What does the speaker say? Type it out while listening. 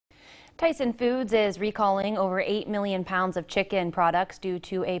Tyson Foods is recalling over 8 million pounds of chicken products due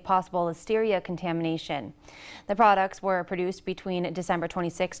to a possible Listeria contamination. The products were produced between December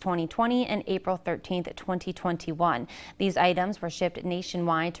 26, 2020 and April 13, 2021. These items were shipped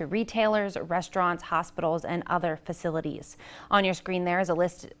nationwide to retailers, restaurants, hospitals, and other facilities. On your screen there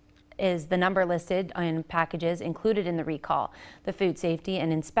is the number listed on packages included in the recall. The Food Safety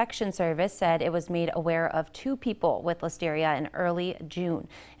and Inspection Service said it was made aware of 2 people with Listeria in early June.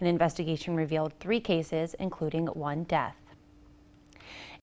 An investigation revealed 3 cases, including 1 death.